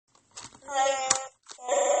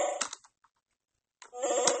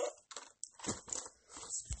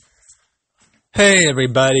Hey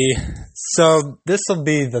everybody, so this will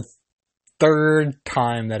be the third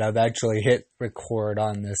time that I've actually hit record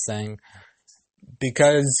on this thing,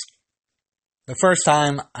 because the first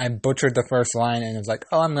time I butchered the first line and it was like,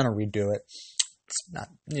 oh, I'm going to redo it. It's not,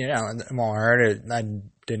 it won't hurt. I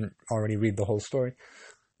didn't already read the whole story.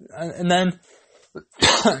 And then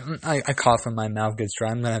I cough and my mouth gets dry.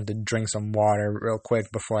 I'm going to have to drink some water real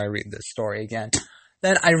quick before I read this story again.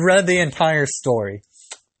 Then I read the entire story.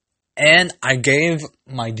 And I gave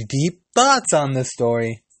my deep thoughts on this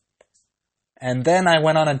story. And then I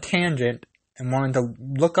went on a tangent and wanted to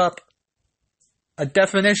look up a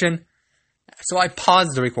definition. So I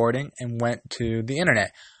paused the recording and went to the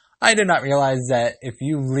internet. I did not realize that if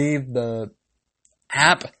you leave the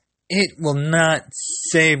app, it will not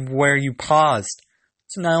save where you paused.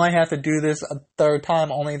 So now I have to do this a third time.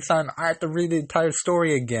 Only this time I have to read the entire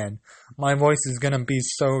story again. My voice is going to be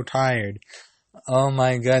so tired. Oh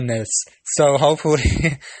my goodness. So hopefully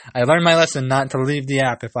I learned my lesson not to leave the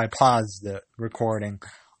app if I pause the recording.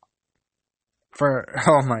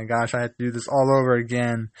 Oh my gosh, I have to do this all over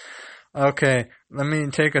again. Okay, let me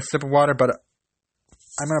take a sip of water, but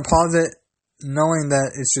I'm going to pause it knowing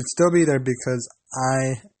that it should still be there because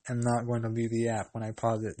I am not going to leave the app when I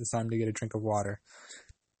pause it. It's time to get a drink of water.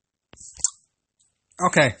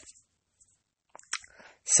 Okay.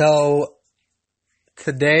 So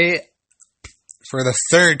today, for the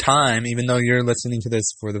third time, even though you're listening to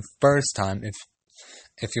this for the first time,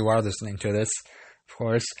 if you are listening to this, of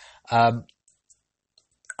course, I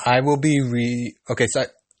will be okay, so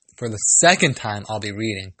for the second time, I'll be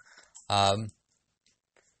reading The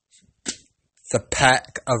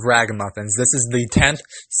Pack of Ragamuffins. This is the 10th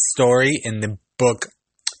story in the book,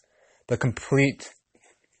 The Complete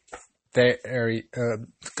Fairy,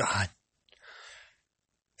 God.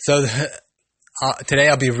 So, today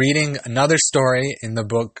I'll be reading another story in the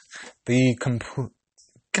book,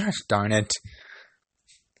 gosh darn it.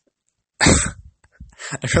 I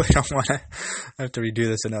really don't want to have to redo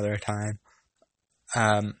this another time.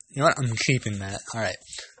 You know what? I'm keeping that. Alright.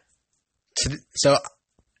 So,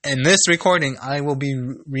 in this recording, I will be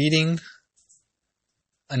reading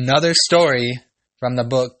another story from the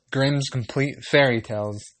book Grimm's Complete Fairy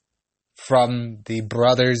Tales from the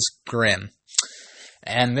Brothers Grimm.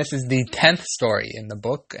 And this is the 10th story in the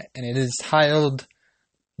book, and it is titled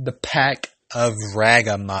The Pack of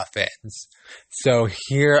Ragamuffins. So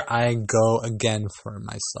here I go again for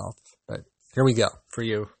myself. But here we go, for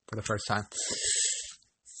you, for the first time.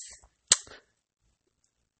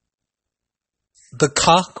 The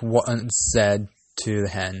cock once said to the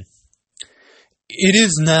hen, "It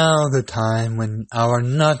is now the time when our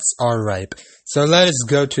nuts are ripe, so let us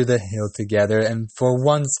go to the hill together and for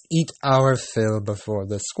once eat our fill before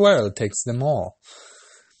the squirrel takes them all."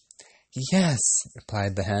 "Yes,"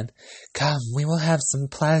 replied the hen, "come, we will have some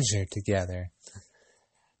pleasure together."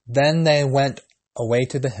 Then they went away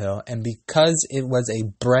to the hill, and because it was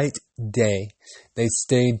a bright day, they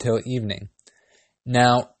stayed till evening.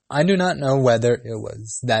 Now, I do not know whether it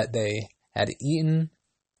was that they had eaten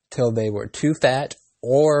till they were too fat,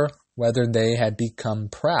 or whether they had become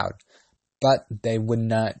proud, but they would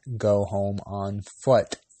not go home on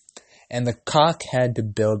foot, and the cock had to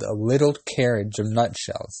build a little carriage of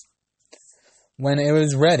nutshells. When it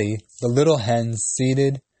was ready, the little hen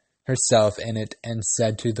seated herself in it and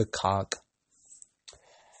said to the cock,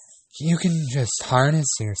 "You can just harness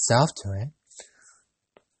yourself to it."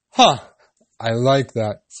 "Huh, I like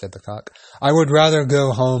that," said the cock. "I would rather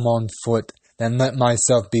go home on foot than let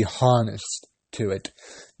myself be harnessed to it.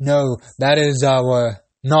 No, that is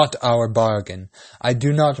not our bargain. I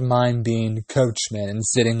do not mind being coachman and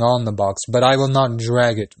sitting on the box, but I will not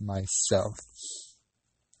drag it myself."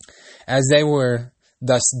 As they were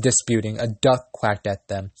thus disputing, a duck quacked at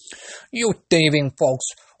them. "You thieving folks,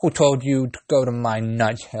 who told you to go to my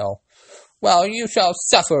nut hill? Well, you shall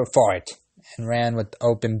suffer for it," and ran with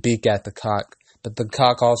open beak at the cock. But the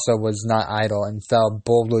cock also was not idle, and fell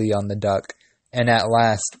boldly on the duck, and at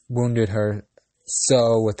last wounded her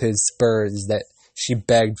so with his spurs that she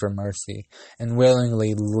begged for mercy, and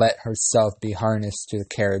willingly let herself be harnessed to the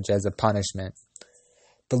carriage as a punishment.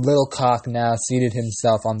 The little cock now seated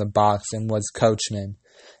himself on the box and was coachman,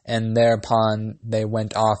 and thereupon they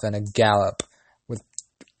went off in a gallop,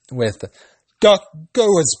 with "Duck,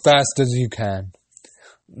 go as fast as you can."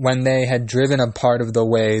 When they had driven a part of the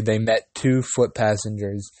way, they met 2 foot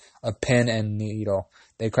passengers, a pin and needle.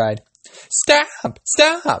 They cried, "Stop!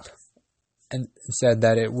 Stop!" and said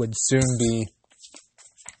that it would soon be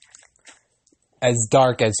as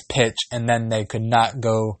dark as pitch, and then they could not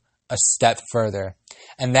go a step further,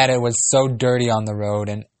 and that it was so dirty on the road,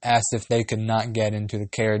 and asked if they could not get into the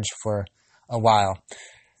carriage for a while.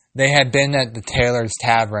 They had been at the tailor's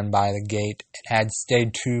tavern by the gate and had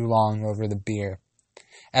stayed too long over the beer.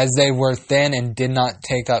 As they were thin and did not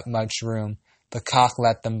take up much room, the cock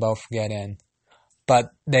let them both get in.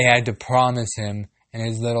 But they had to promise him and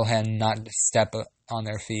his little hen not to step on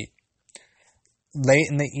their feet. Late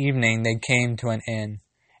in the evening they came to an inn,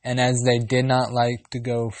 and as they did not like to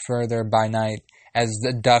go further by night, as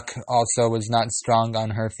the duck also was not strong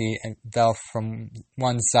on her feet and fell from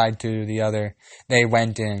one side to the other, they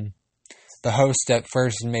went in. The host at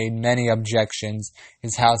first made many objections.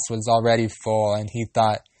 His house was already full, and he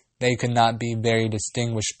thought they could not be very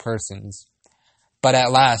distinguished persons. But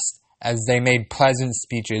at last, as they made pleasant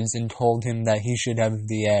speeches and told him that he should have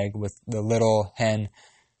the egg with the little hen,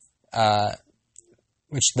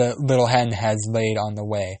 which the little hen has laid on the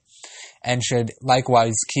way, and should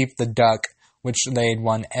likewise keep the duck, which laid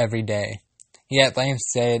one every day. He at length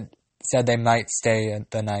said they might stay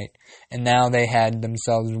the night, and now they had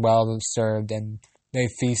themselves well served, and they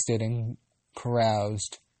feasted and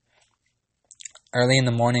caroused. Early in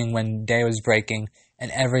the morning, when day was breaking,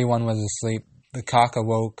 and everyone was asleep, the cock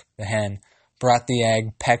awoke the hen, brought the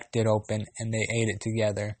egg, pecked it open, and they ate it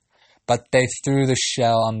together. But they threw the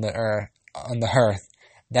shell on the hearth.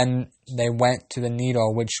 Then they went to the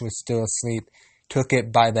needle, which was still asleep, took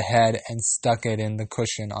it by the head, and stuck it in the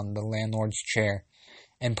cushion on the landlord's chair,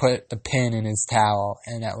 and put the pin in his towel,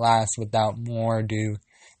 and at last, without more ado,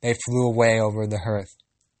 they flew away over the hearth.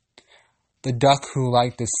 The duck, who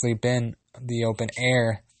liked to sleep in the open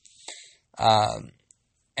air,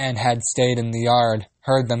 and had stayed in the yard,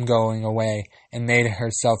 heard them going away, and made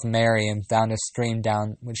herself merry, and found a stream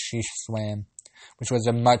down which she swam, which was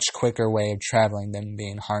a much quicker way of traveling than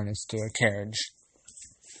being harnessed to a carriage.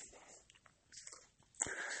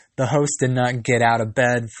 The host did not get out of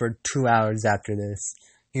bed for 2 hours after this.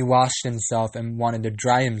 He washed himself and wanted to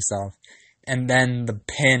dry himself, and then the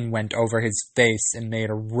pin went over his face and made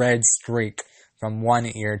a red streak from one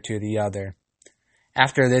ear to the other.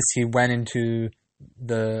 After this he went into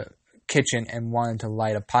the kitchen and wanted to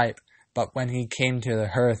light a pipe, but when he came to the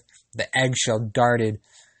hearth, the eggshell darted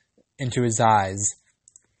into his eyes.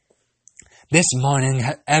 "This morning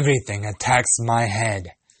everything attacks my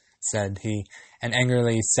head," said he, and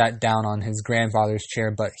angrily sat down on his grandfather's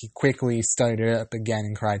chair, but he quickly started up again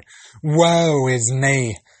and cried, "Woe is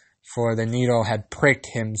me!" For the needle had pricked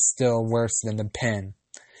him still worse than the pin,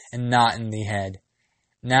 and not in the head.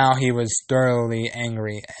 Now he was thoroughly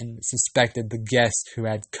angry, and suspected the guest who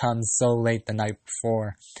had come so late the night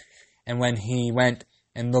before, and when he went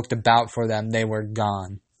and looked about for them, they were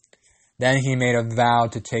gone. Then he made a vow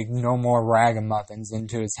to take no more ragamuffins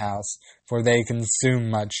into his house, for they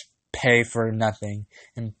consume much, pay for nothing,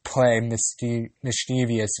 and play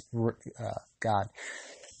mischievous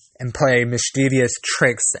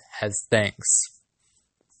tricks as thanks.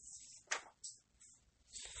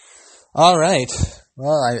 All right.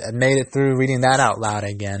 Well, I made it through reading that out loud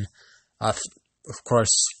again. Of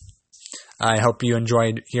course, I hope you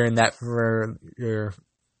enjoyed hearing that for your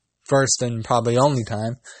first and probably only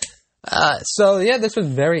time. So yeah, this was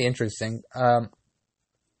very interesting.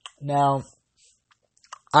 Now,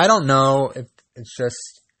 I don't know if it's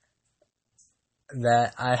just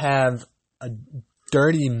that I have a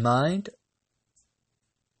dirty mind,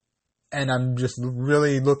 and I'm just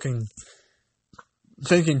really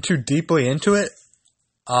thinking too deeply into it.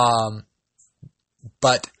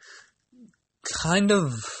 But kind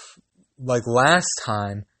of like last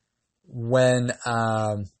time when,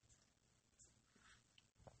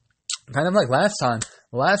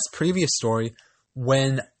 last previous story,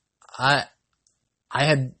 when I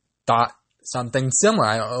had thought something similar.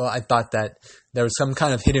 I thought that there was some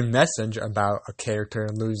kind of hidden message about a character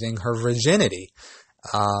losing her virginity,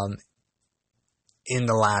 in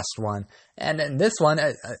the last one. And in this one,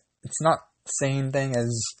 it's not the same thing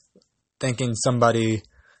as thinking somebody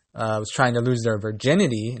was trying to lose their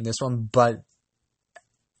virginity in this one, but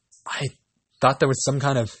I thought there was some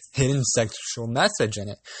kind of hidden sexual message in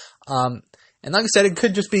it. And like I said, it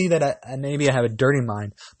could just be that maybe I have a dirty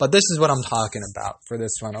mind, but this is what I'm talking about for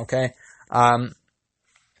this one, okay?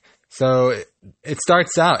 So it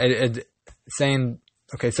starts out saying,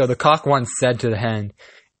 okay, so the cock once said to the hen,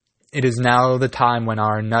 "It is now the time when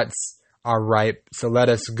our nuts are ripe, so let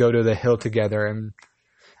us go to the hill together." And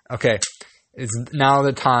okay, it's now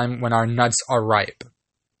the time when our nuts are ripe,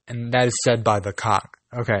 and that is said by the cock.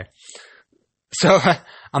 Okay, so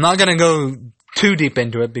I'm not gonna go too deep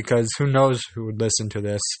into it because who knows who would listen to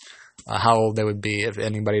this, how old they would be if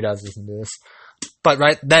anybody does listen to this. But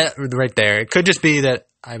right there, it could just be that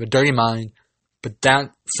I have a dirty mind, but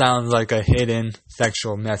that sounds like a hidden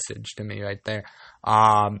sexual message to me right there.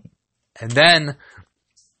 And then,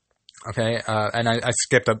 okay, and I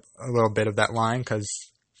skipped a little bit of that line because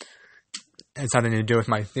it's something to do with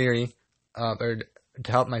my theory, or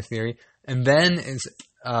to help my theory. And then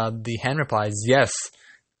the hen replies, yes,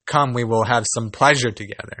 come, we will have some pleasure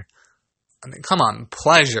together. I mean, come on,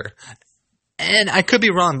 pleasure. And I could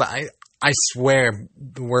be wrong, but I swear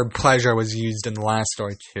the word pleasure was used in the last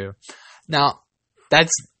story too. Now,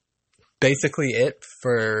 that's basically it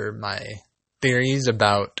for my theories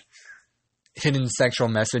about hidden sexual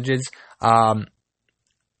messages. I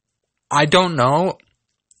don't know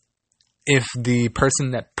if the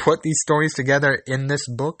person that put these stories together in this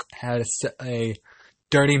book had a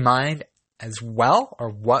dirty mind as well, or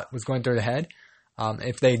what was going through their head.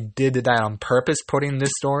 If they did that on purpose, putting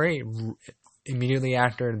this story immediately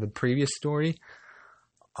after the previous story.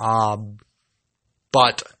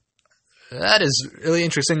 But that is really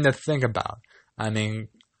interesting to think about. I mean,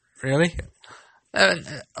 really?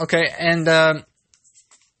 Okay, and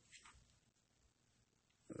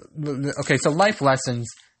okay, so life lessons.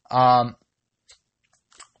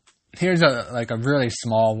 Here's a really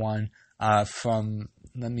small one from.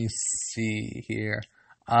 Let me see here.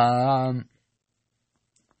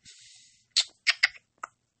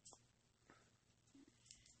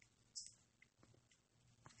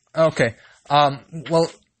 Okay.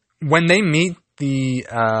 Well, when they meet the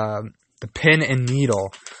pin and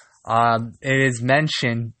needle, it is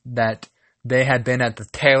mentioned that they had been at the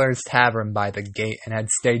Tailor's Tavern by the gate and had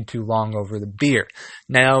stayed too long over the beer.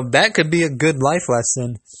 Now, that could be a good life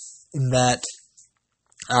lesson in that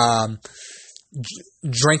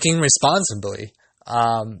drinking responsibly.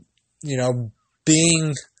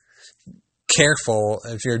 Being careful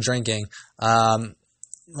if you're drinking.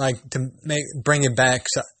 Like to bring it back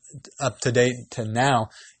up to date to now.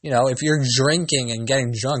 If you're drinking and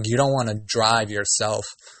getting drunk, you don't want to drive yourself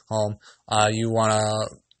home. You want to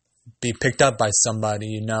be picked up by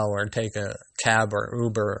somebody or take a cab or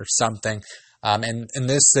Uber or something. And in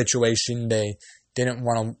this situation, they didn't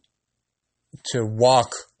want to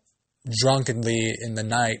walk drunkenly in the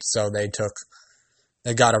night, so they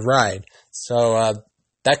got a ride. So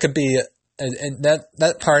that could be, and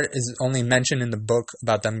that part is only mentioned in the book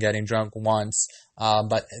about them getting drunk once.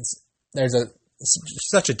 But there's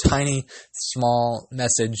such a tiny, small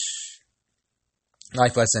message,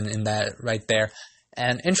 life lesson in that right there.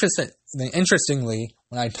 And interestingly,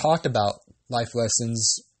 when I talked about life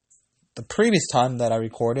lessons the previous time that I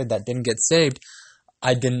recorded that didn't get saved,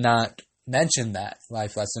 I did not mention that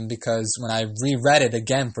life lesson because when I reread it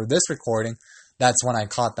again for this recording, that's when I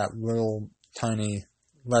caught that little tiny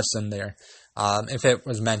lesson there. If it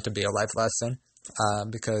was meant to be a life lesson,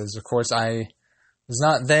 because of course I was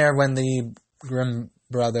not there when the Grimm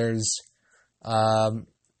brothers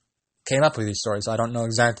came up with these stories. So I don't know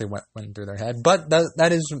exactly what went through their head, but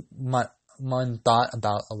that is my one thought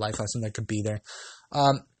about a life lesson that could be there.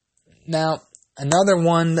 Now, another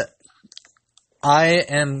one that I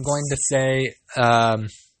am going to say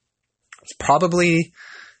it's probably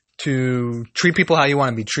to treat people how you want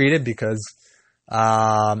to be treated, because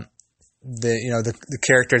the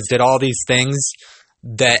characters did all these things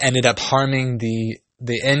that ended up harming the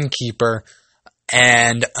innkeeper,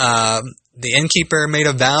 and the innkeeper made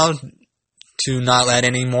a vow to not let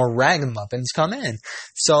any more ragamuffins come in.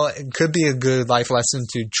 So it could be a good life lesson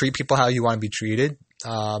to treat people how you want to be treated,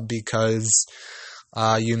 because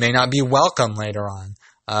you may not be welcome later on.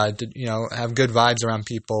 Have good vibes around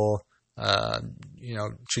people.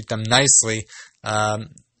 Treat them nicely.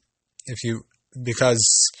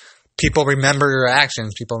 Because people remember your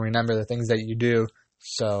actions. People remember the things that you do.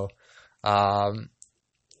 So,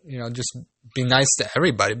 just be nice to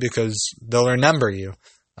everybody because they'll remember you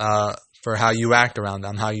for how you act around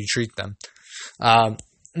them, how you treat them. Now,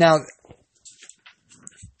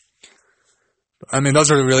 I mean,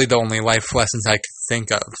 those are really the only life lessons I could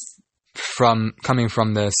think of coming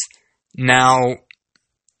from this. Now,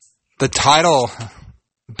 the title,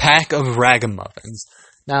 Pack of Ragamuffins.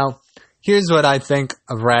 Now, here's what I think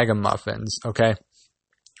of ragamuffins, okay?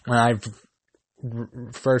 When I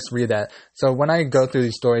first read that. So when I go through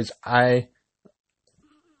these stories, I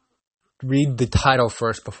read the title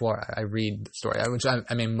first before I read the story, which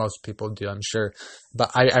I mean most people do, I'm sure.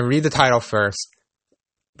 But I read the title first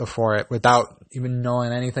before it without even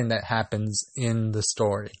knowing anything that happens in the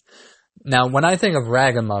story. Now, when I think of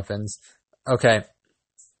ragamuffins, okay,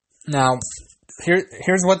 now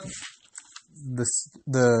here's what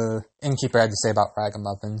the innkeeper had to say about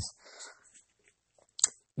ragamuffins.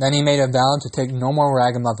 Then he made a vow to take no more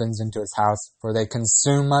ragamuffins into his house, for they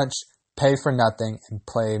consume much, pay for nothing, and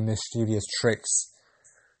play mischievous tricks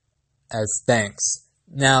as thanks.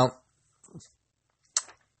 Now,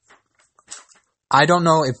 I don't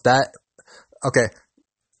know if that... Okay,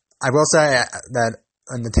 I will say that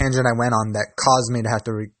on the tangent I went on that caused me to have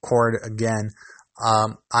to record again,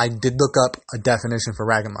 I did look up a definition for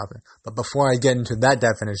ragamuffin. But before I get into that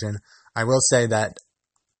definition, I will say that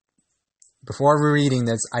before reading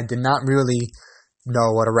this, I did not really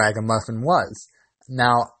know what a ragamuffin was.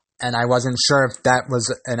 Now, and I wasn't sure if that was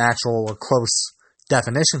an actual or close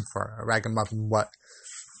definition for a ragamuffin, what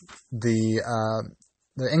the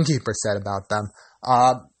innkeeper said about them.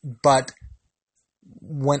 But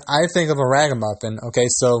when I think of a ragamuffin, okay,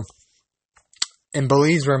 so in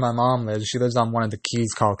Belize where my mom lives, she lives on one of the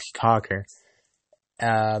keys called Key.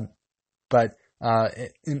 But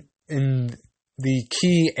in the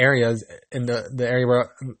key areas, in the area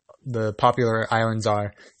where the popular islands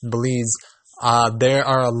are, in Belize, there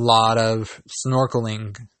are a lot of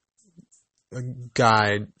snorkeling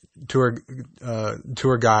guides,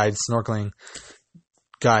 snorkeling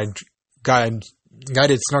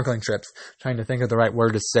guided snorkeling trips. Trying to think of the right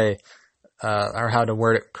word to say, or how to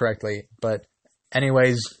word it correctly. But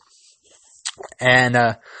anyways,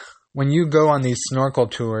 and when you go on these snorkel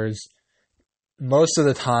tours, most of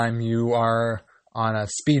the time you are on a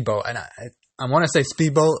speedboat. And I want to say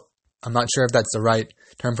speedboat. I'm not sure if that's the right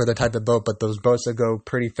term for the type of boat, but those boats that go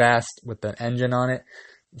pretty fast with an engine on it.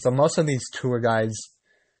 So most of these tour guides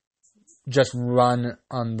just run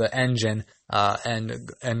on the engine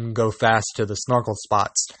and go fast to the snorkel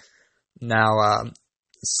spots. Now,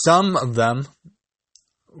 some of them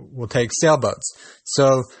will take sailboats.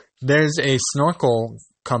 So there's a snorkel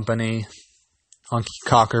company on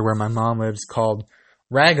Cocker where my mom lives called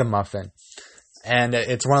Ragamuffin, and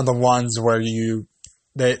it's one of the ones where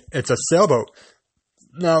it's a sailboat.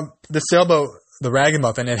 Now, the sailboat, the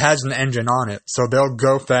Ragamuffin, it has an engine on it, so they'll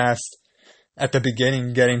go fast at the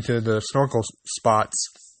beginning getting to the snorkel spots.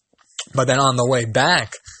 But then on the way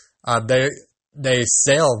back, they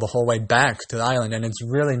sail the whole way back to the island, and it's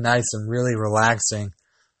really nice and really relaxing.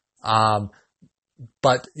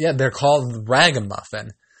 But yeah, they're called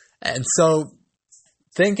Ragamuffin. And so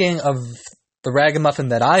thinking of the Ragamuffin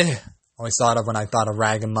that I always thought of when I thought of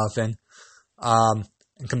Ragamuffin, and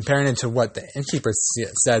comparing it to what the innkeeper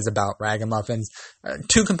says about ragamuffins,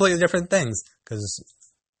 two completely different things. Because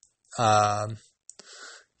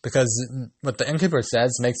what the innkeeper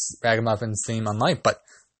says makes ragamuffins seem unlike, but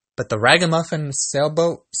the Ragamuffin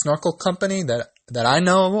sailboat snorkel company that I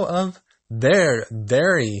know of, they're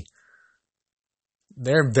very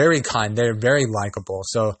kind. They're very likable.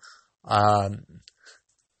 So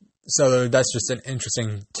that's just an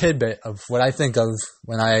interesting tidbit of what I think of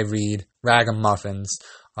when I read ragamuffins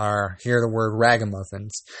or hear the word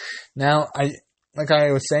ragamuffins. Now, like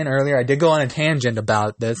I was saying earlier, I did go on a tangent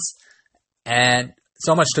about this, and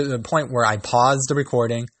so much to the point where I paused the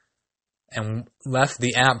recording and left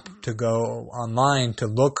the app to go online to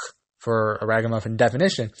look for a ragamuffin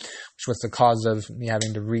definition, which was the cause of me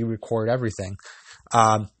having to re-record everything.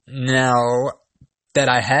 Now that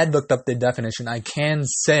I had looked up the definition, I can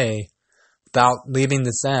say, without leaving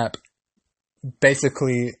this app,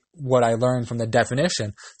 basically what I learned from the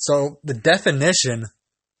definition. So the definition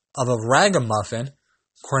of a ragamuffin,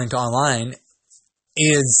 according to online,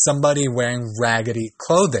 is somebody wearing raggedy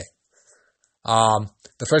clothing.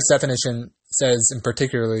 The first definition says in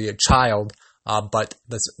particularly a child, but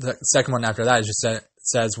the second one after that just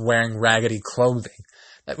says wearing raggedy clothing,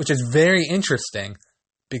 which is very interesting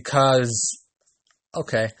because,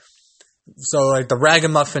 okay, so like the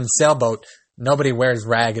Ragamuffin sailboat, nobody wears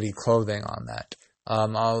raggedy clothing on that.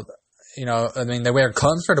 They wear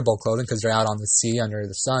comfortable clothing because they're out on the sea under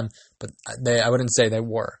the sun, but I wouldn't say they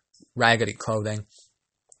wore raggedy clothing.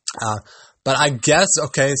 But I guess,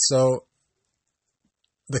 okay, so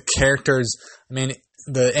the characters,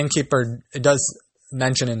 the innkeeper, it does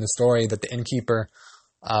mention in the story that the innkeeper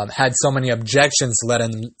had so many objections to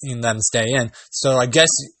letting them stay in. So I guess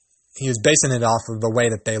he was basing it off of the way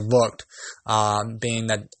that they looked, being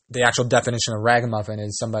that the actual definition of ragamuffin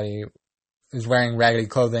is somebody who's wearing raggedy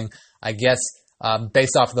clothing, I guess,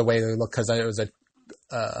 based off of the way they look, because it was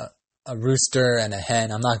a rooster and a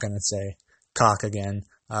hen. I'm not going to say cock again,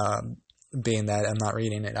 being that I'm not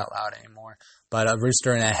reading it out loud anymore. But a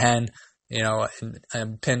rooster and a hen,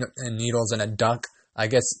 and pin and needles and a duck, I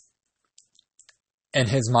guess, in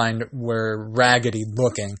his mind, were raggedy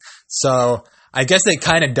looking. So I guess it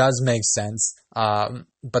kind of does make sense.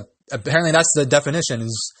 But apparently that's the definition,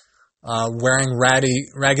 is wearing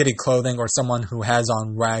raggedy clothing, or someone who has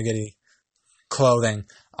on raggedy clothing.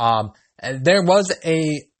 And there was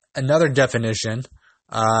another definition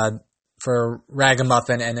for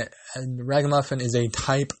ragamuffin, and ragamuffin is a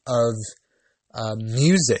type of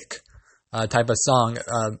music type of song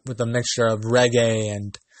with a mixture of reggae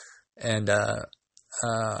and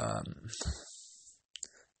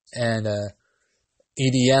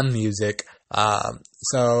EDM music.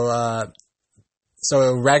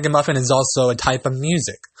 So Ragamuffin is also a type of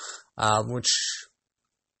music, which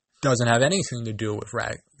doesn't have anything to do with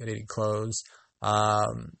raggedy clothes.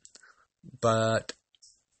 But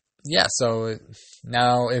yeah, so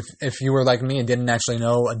now if you were like me and didn't actually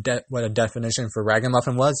know what a definition for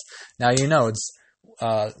ragamuffin was, now you know it's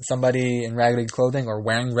somebody in raggedy clothing or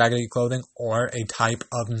wearing raggedy clothing or a type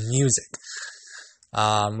of music.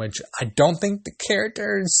 Which I don't think the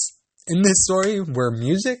characters in this story were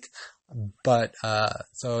music, but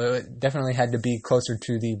so it definitely had to be closer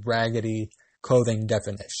to the raggedy clothing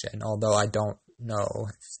definition, although I don't know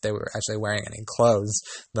if they were actually wearing any clothes,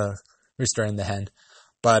 the rooster and the hen.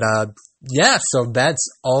 But yeah, so that's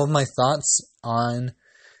all of my thoughts on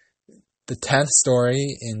the 10th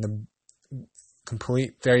story in the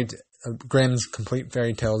Grimm's Complete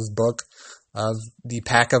Fairy Tales book of the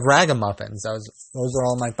Pack of Ragamuffins. Those are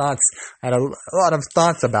all my thoughts. I had a lot of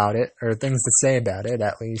thoughts about it, or things to say about it,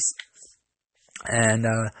 at least. And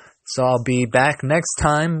so I'll be back next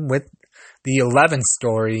time with the 11th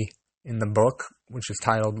story in the book, which is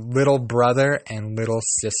titled Little Brother and Little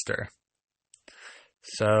Sister.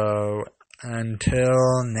 So,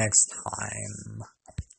 until next time.